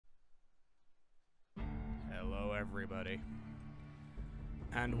everybody,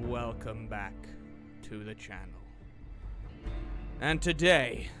 and welcome back to the channel. And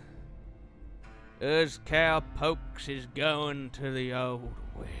today, us cowpokes is going to the Old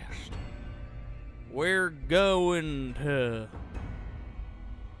West. We're going to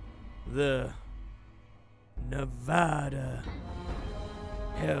the Nevada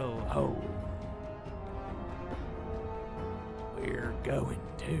hellhole. We're going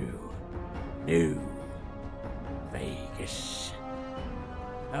to New Vegas.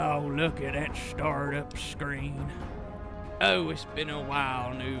 Oh, look at that startup screen. Oh, it's been a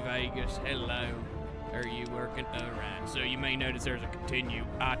while, New Vegas. Hello. Are you working? Alright, so you may notice there's a continue.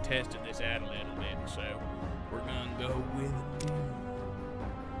 I tested this out a little bit, so we're gonna go with a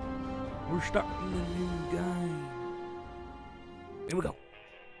new. We're starting a new game. Here we go.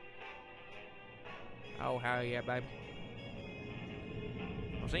 Oh, hell yeah, baby.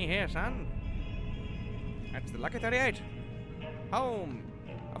 Well, see here, son. That's the Lucky 38, home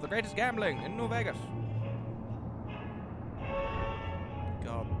of the greatest gambling in New Vegas.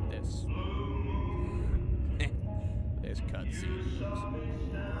 God, this cutscene looks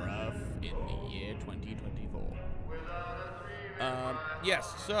rough in the year 2024.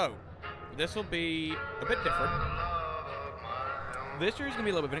 Yes, so this will be a bit different. This year is gonna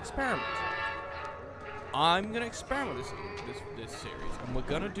be a little bit of an experiment. I'm gonna experiment with this series, and we're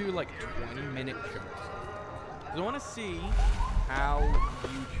gonna do like 20-minute chunks. I want to see how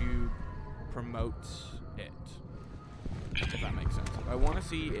YouTube promotes it, if that makes sense. I want to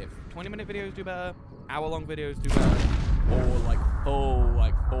see if 20-minute videos do better, hour-long videos do better, or like full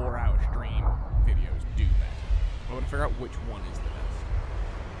 4-hour stream videos do better. I want to figure out which one is the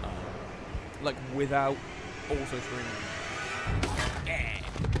best. Like without also streaming.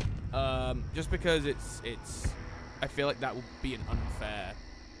 Just because it's I feel like that would be an unfair.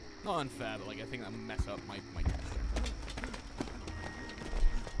 Not unfair, but like I think that would mess up my testing.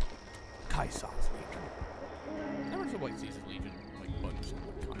 Kaisar's Legion. Never saw White Caesar's Legion like bunch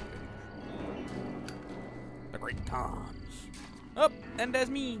kind of thing. The Great Khans. Oh, and there's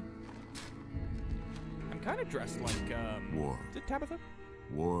me. I'm kind of dressed like War. Is it Tabitha?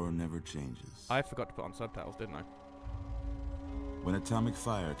 War never changes. I forgot to put on subtitles, didn't I? When atomic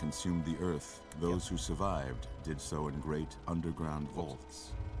fire consumed the earth, those who survived did so in great underground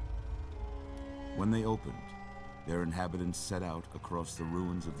vaults. When they opened, their inhabitants set out across the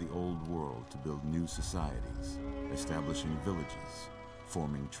ruins of the old world to build new societies, establishing villages,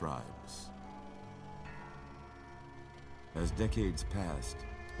 forming tribes. As decades passed,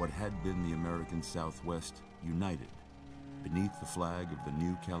 what had been the American Southwest united beneath the flag of the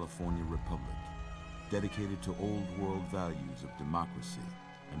new California Republic, dedicated to old world values of democracy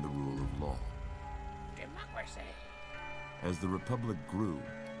and the rule of law. Democracy. As the Republic grew,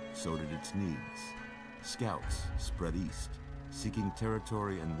 so did its needs. Scouts spread east, seeking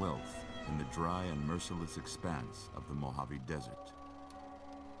territory and wealth in the dry and merciless expanse of the Mojave Desert.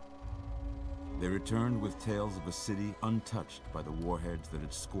 They returned with tales of a city untouched by the warheads that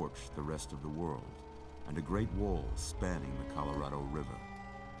had scorched the rest of the world, and a great wall spanning the Colorado River.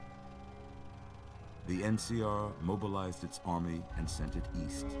 The NCR mobilized its army and sent it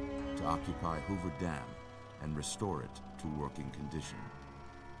east to occupy Hoover Dam and restore it to working condition.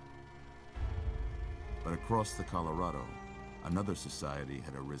 But across the Colorado, another society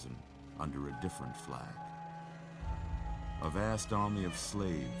had arisen under a different flag. A vast army of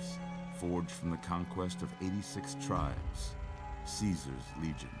slaves forged from the conquest of 86 tribes, Caesar's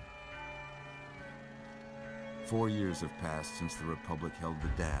Legion. 4 years have passed since the Republic held the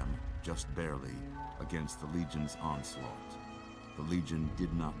dam, just barely, against the Legion's onslaught. The Legion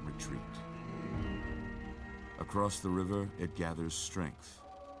did not retreat. Across the river, it gathers strength.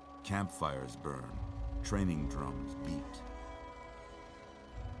 Campfires burn. Training drums beat.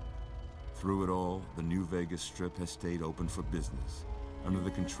 Through it all, the New Vegas Strip has stayed open for business, under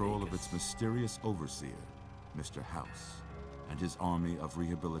the control of its mysterious overseer, Mr. House, and his army of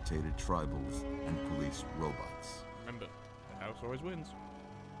rehabilitated tribals and police robots. Remember, the house always wins.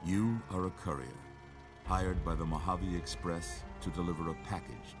 You are a courier, hired by the Mojave Express to deliver a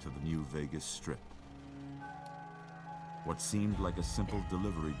package to the New Vegas Strip. What seemed like a simple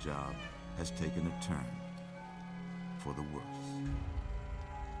delivery job has taken a turn for the worse.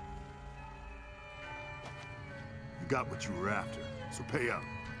 You got what you were after, so pay up.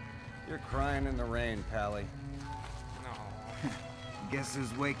 You're crying in the rain, Pally. No. Guess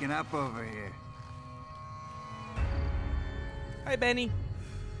who's waking up over here? Hey, Benny.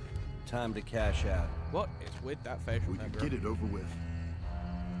 Time to cash out. What is with that facial We can hair, get it over with.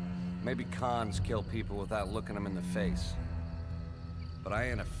 Maybe cons kill people without looking them in the face. But I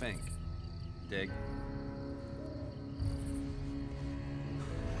ain't a fink. Dig?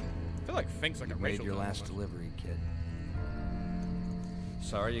 I feel like Fink's like You a made racial your villain last almost. delivery, kid.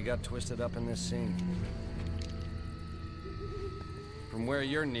 Sorry you got twisted up in this scene. From where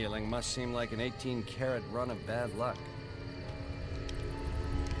you're kneeling must seem like an 18-carat run of bad luck.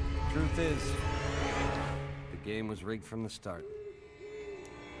 Truth is, the game was rigged from the start.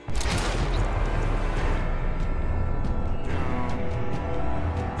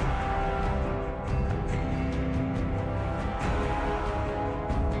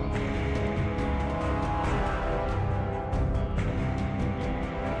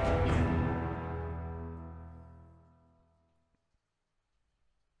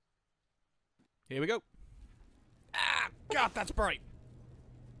 Here we go. Ah, God, that's bright.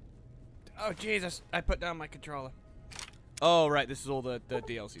 Oh, Jesus. I put down my controller. Oh, right. This is all the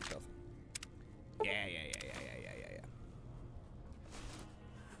DLC stuff. Yeah.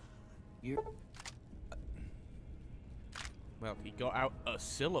 You're... Well, he got out a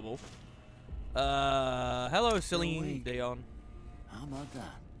syllable. Hello, Celine wait. Dion. How about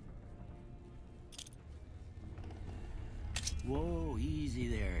that? Whoa, easy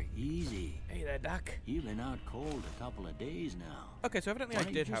there, easy. Hey there, Doc. You've been out cold a couple of days now. Okay, so evidently Why I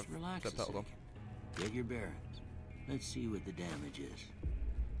don't you did have just relax a subtitles on. second? Get your bearings. Let's see what the damage is.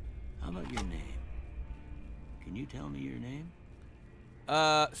 How about your name? Can you tell me your name?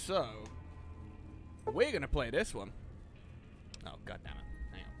 So we're gonna play this one. Oh, God damn it.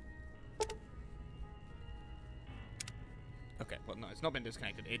 Hang on. Okay, well, no, it's not been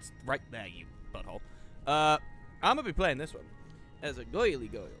disconnected. It's right there, you butthole. I'm gonna be playing this one as a Goily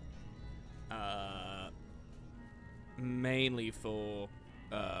Goyle. Mainly for,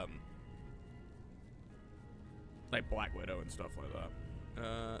 like Black Widow and stuff like that.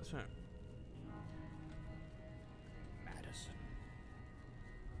 So. Madison.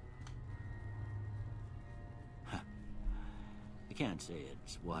 I can't say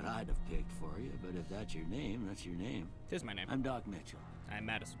it's what I'd have picked for you, but if that's your name, that's your name. Here's my name. I'm Doc Mitchell. I'm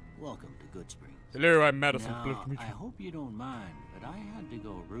Madison. Welcome to Good Springs. Hello, I'm Madison. Now, I hope you don't mind, but I had to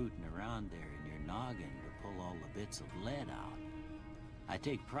go rooting around there in your noggin to pull all the bits of lead out. I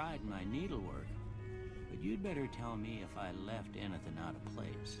take pride in my needlework, but you'd better tell me if I left anything out of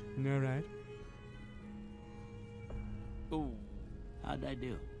place. All right. Ooh. How'd I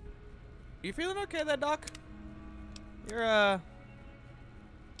do? You feeling okay there, Doc? You're,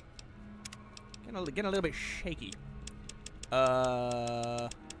 getting a little bit shaky.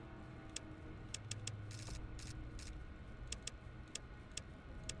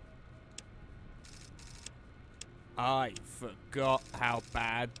 I forgot how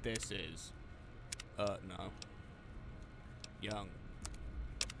bad this is. No. Young.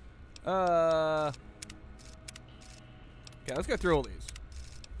 Okay, let's go through all these.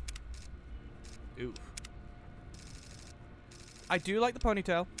 Oof. I do like the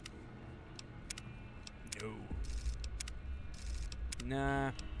ponytail. No.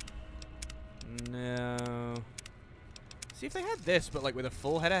 Nah. No. See, if they had this, but like with a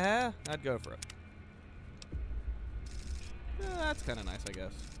full head of hair, I'd go for it. That's kind of nice, I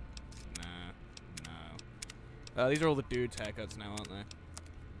guess. Nah. No. These are all the dudes' haircuts now, aren't they?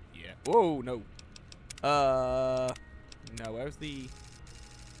 Yeah. Whoa, no. No, where's the...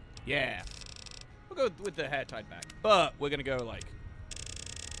 Yeah. We'll go with the hair tied back. But we're going to go, like...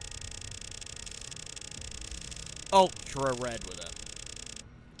 ultra red with it.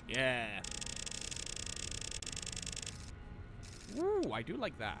 Yeah. Ooh, I do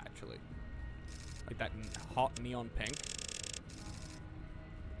like that, actually. Like that hot neon pink.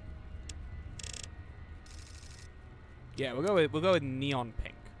 Yeah, we'll go with neon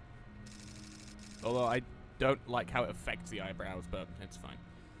pink. Although I don't like how it affects the eyebrows, but it's fine.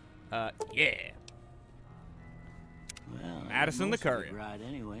 Yeah. Well, Madison the most of it Courier. right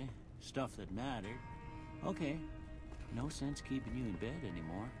anyway. Stuff that mattered. Okay. No sense keeping you in bed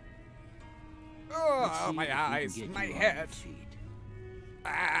anymore. Let's Oh, see my if we can eyes, get my you on your head. feet.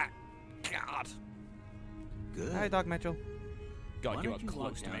 Ah, God. Good. Hi, Doc Mitchell. God, Why you are don't you walk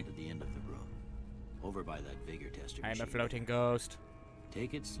close to down me. to the end of the room, over by that vigor tester I am a machine. floating ghost.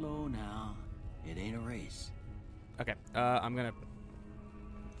 Take it slow now. It ain't a race. Okay, I'm gonna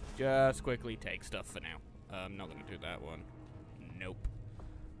just quickly take stuff for now. I'm not gonna do that one. Nope.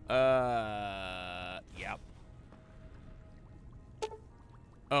 Yep.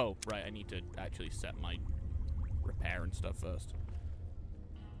 Oh, right, I need to actually set my repair and stuff first.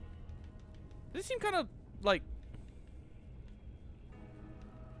 Does it seem kind of, like...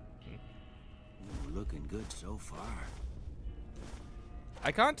 Ooh, looking good so far.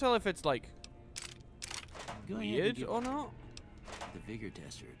 I can't tell if it's, like, Go ahead and weird give or not. the vigor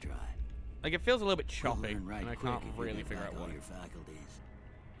tester a try. Like, it feels a little bit You'll choppy, learn right and I quick can't if you really get figure back out all why. your faculties.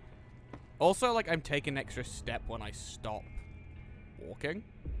 Also, like, I'm taking an extra step when I stop walking.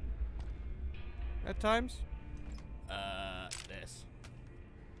 At times. This.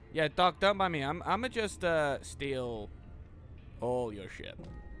 Yeah, Doc, don't mind me. I'ma just, steal all your shit.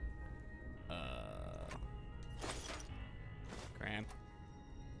 Cram.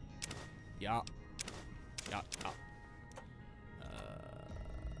 Yeah. Yeah.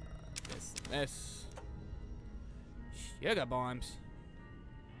 This and this. Sugar bombs.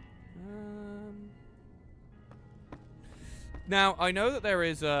 Now, I know that there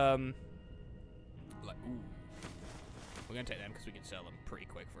is, like, ooh. We're gonna take them because we can sell them pretty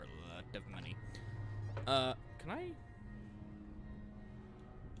quick for a lot of money. Can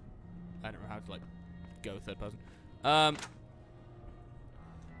I don't know how to, like, go third person.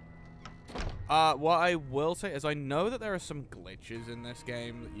 What I will say is I know that there are some glitches in this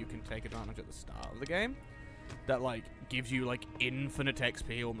game that you can take advantage at the start of the game that, like, gives you, like, infinite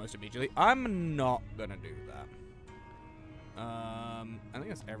XP almost immediately. I'm not gonna do that. I think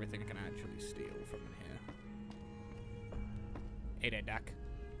that's everything I can actually steal from in here. Hey there, Doc.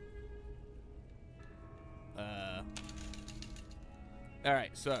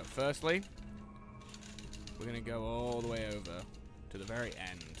 Alright, so, firstly, we're gonna go all the way over to the very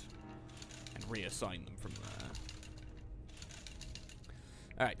end and reassign them from there.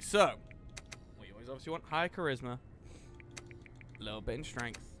 Alright, so, we always obviously want higher charisma, a little bit in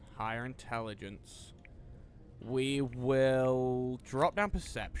strength, higher intelligence. We will drop down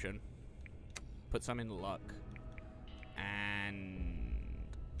perception, put some in luck, and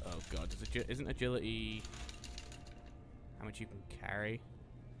oh god, isn't agility how much you can carry?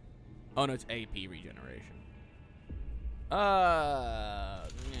 Oh no, it's AP regeneration. Yeah.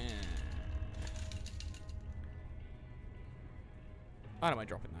 I don't mind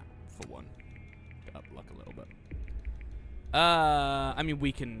dropping that for one. Get up luck a little bit. I mean,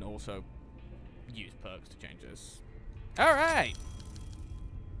 we can also use perks to change this. Alright!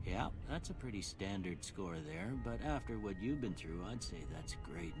 Yeah, that's a pretty standard score there, but after what you've been through, I'd say that's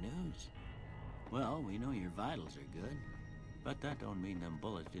great news. Well, we know your vitals are good, but that don't mean them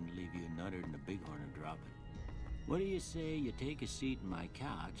bullets didn't leave you nuttered in a bighorn and drop it. What do you say you take a seat in my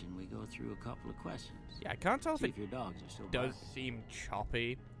couch and we go through a couple of questions? Yeah, I can't tell See if if your dogs are so does barking. seem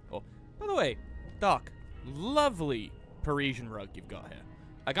choppy. Oh, by the way, Doc, lovely Parisian rug you've got here.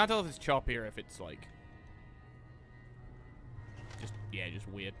 I can't tell if it's choppy or if it's like just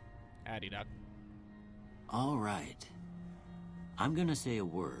weird. Howdy, Doc. All right. I'm gonna say a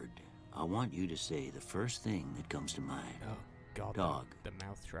word. I want you to say the first thing that comes to mind. Oh God, Dog. the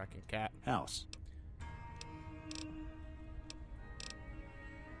mouth tracking cat. House.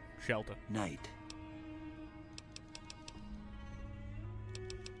 Shelter. Night.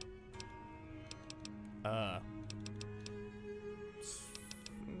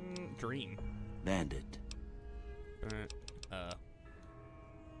 Dream. Bandit.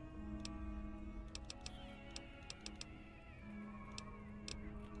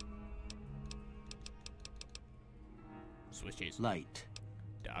 Swiss cheese. Light.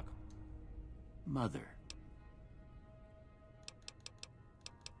 Doc. Mother.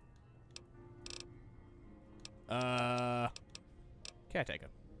 Caretaker.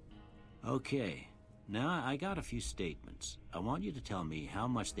 Okay. Now, I got a few statements. I want you to tell me how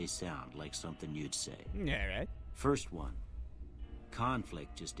much they sound like something you'd say. Yeah, right. First one.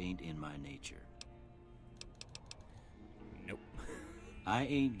 Conflict just ain't in my nature. Nope. I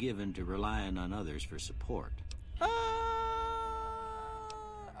ain't given to relying on others for support.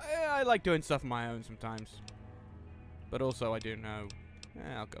 I like doing stuff on my own sometimes. But also I do know...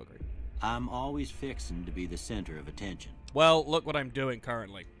 I'll go agree. I'm always fixin' to be the center of attention. Well, look what I'm doing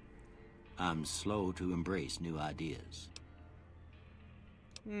currently. I'm slow to embrace new ideas.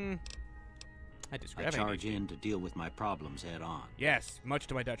 I I describe charge ADHD. in to deal with my problems head on. Yes, much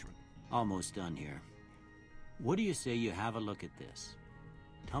to my detriment. Almost done here. What do you say you have a look at this?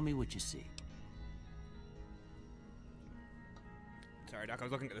 Tell me what you see. Sorry, Doc, I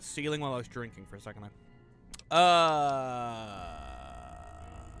was looking at the ceiling while I was drinking for a second there.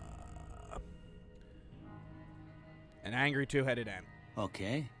 An angry two-headed ant.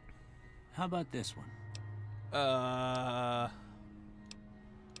 Okay. How about this one?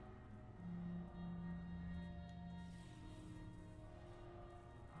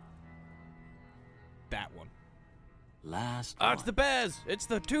 That one. Last Oh, one. it's the bears! It's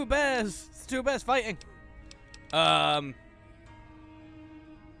the two bears! It's two bears fighting!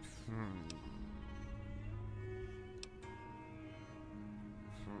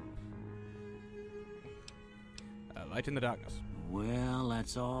 Light in the darkness. Well,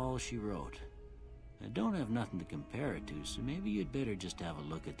 that's all she wrote. I don't have nothing to compare it to, so maybe you'd better just have a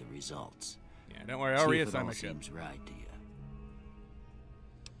look at the results. Yeah, don't worry, I'll See if it reassign all my ship. seems right to you.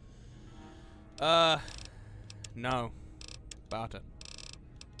 No. About it.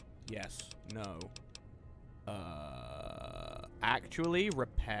 Yes. No. Actually,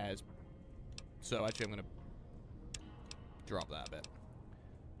 repairs. So, actually, I'm gonna drop that a bit.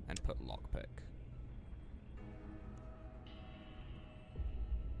 And put lockpick.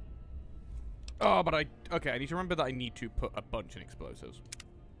 Oh, but okay, I need to remember that I need to put a bunch in explosives.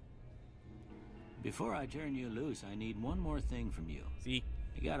 Before I turn you loose, I need one more thing from you. See?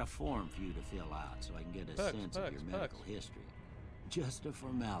 I got a form for you to fill out so I can get a sense of your medical history. Just a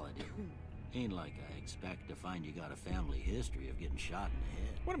formality. Ain't like I expect to find you got a family history of getting shot in the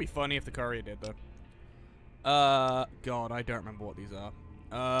head. Wouldn't it be funny if the courier did, though? God, I don't remember what these are.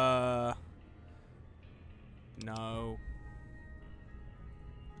 No.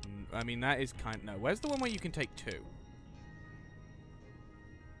 I mean, that is kind of... No, where's the one where you can take two?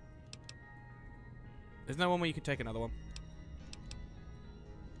 Isn't there one where you can take another one?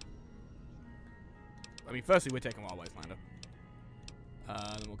 I mean, firstly, we're taking Wild Wastelander.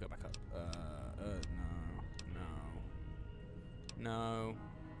 Then we'll go back up. No.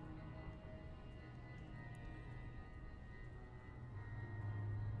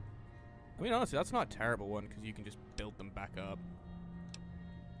 I mean, honestly, that's not a terrible one, because you can just build them back up.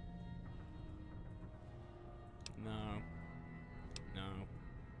 No.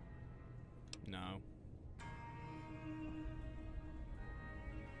 No.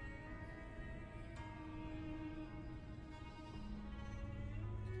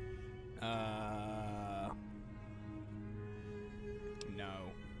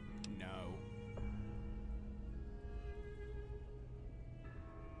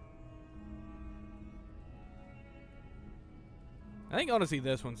 I think, honestly,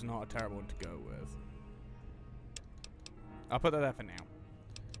 this one's not a terrible one to go with. I'll put that there for now.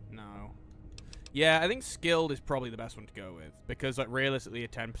 No. Yeah, I think skilled is probably the best one to go with. Because, like, realistically, a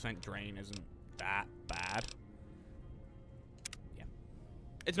 10% drain isn't that bad. Yeah.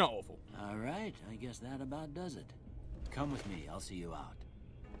 It's not awful. Alright, I guess that about does it. Come with me, I'll see you out.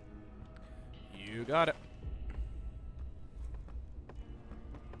 You got it.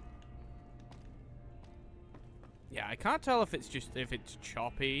 Yeah, I can't tell if it's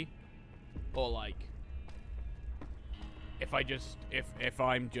choppy or like if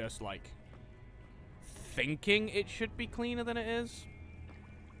I'm just like thinking it should be cleaner than it is.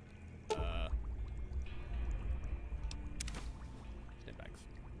 Sandbags.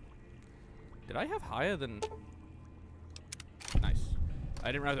 Did I have higher than? Nice. I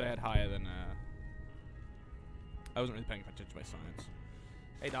didn't realize I had higher than. I wasn't really paying attention to my science.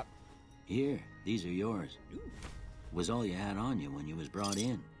 Hey, Doc. Here, these are yours. Ooh. Was all you had on you when you was brought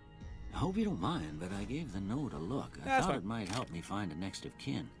in. I hope you don't mind, but I gave the note a look. I That's thought fine. it might help me find a next of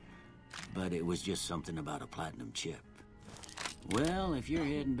kin. But it was just something about a platinum chip. Well, if you're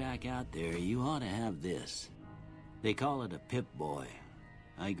heading back out there, you ought to have this. They call it a Pip-Boy.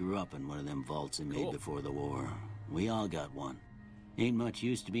 I grew up in one of them vaults they made Cool. before the war. We all got one. Ain't much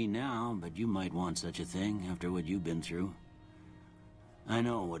use to be now, but you might want such a thing after what you've been through. I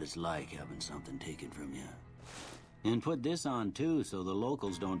know what it's like having something taken from you. And put this on, too, so the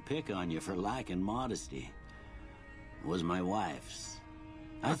locals don't pick on you for lacking modesty. Was my wife's.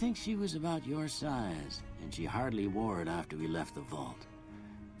 I think she was about your size, and she hardly wore it after we left the vault.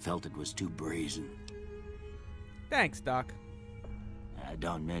 Felt it was too brazen. Thanks, Doc.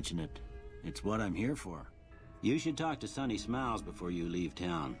 Don't mention it. It's what I'm here for. You should talk to Sunny Smiles before you leave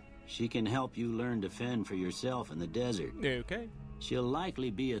town. She can help you learn to fend for yourself in the desert. Okay. She'll likely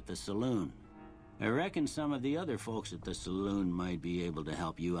be at the saloon. I reckon some of the other folks at the saloon might be able to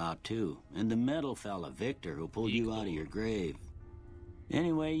help you out too. And the metal fella, Victor, who pulled you out of your grave.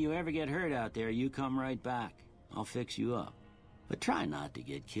 Anyway, you ever get hurt out there, you come right back. I'll fix you up. But try not to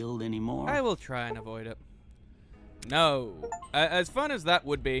get killed anymore. I will try and avoid it. No. As fun as that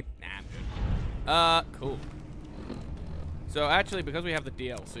would be. Nah, I'm good. Cool. So actually, because we have the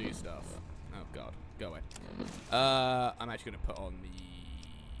DLC stuff. Oh god, go away. I'm actually gonna put on the.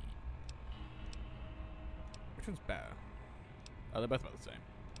 Which one's better? Oh, they're both about the same.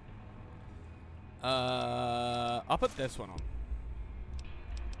 I'll put this one on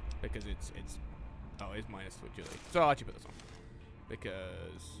because it's. Oh, it's minus agility. So I'll actually put this on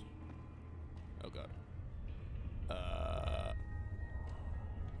because. Oh god.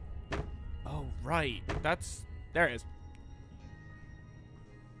 Oh right, there it is.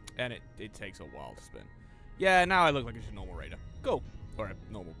 And it takes a while to spin. Yeah, now I look like a normal raider. Cool. Or a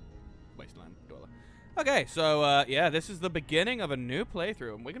normal wasteland dweller. Okay, so, yeah, this is the beginning of a new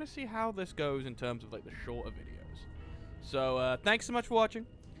playthrough, and we're going to see how this goes in terms of, like, the shorter videos. So, thanks so much for watching.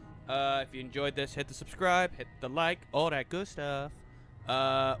 If you enjoyed this, hit the subscribe, hit the like, all that good stuff.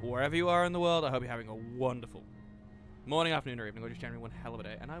 Wherever you are in the world, I hope you're having a wonderful morning, afternoon, or evening, or just generally one hell of a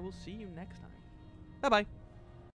day, and I will see you next time. Bye-bye.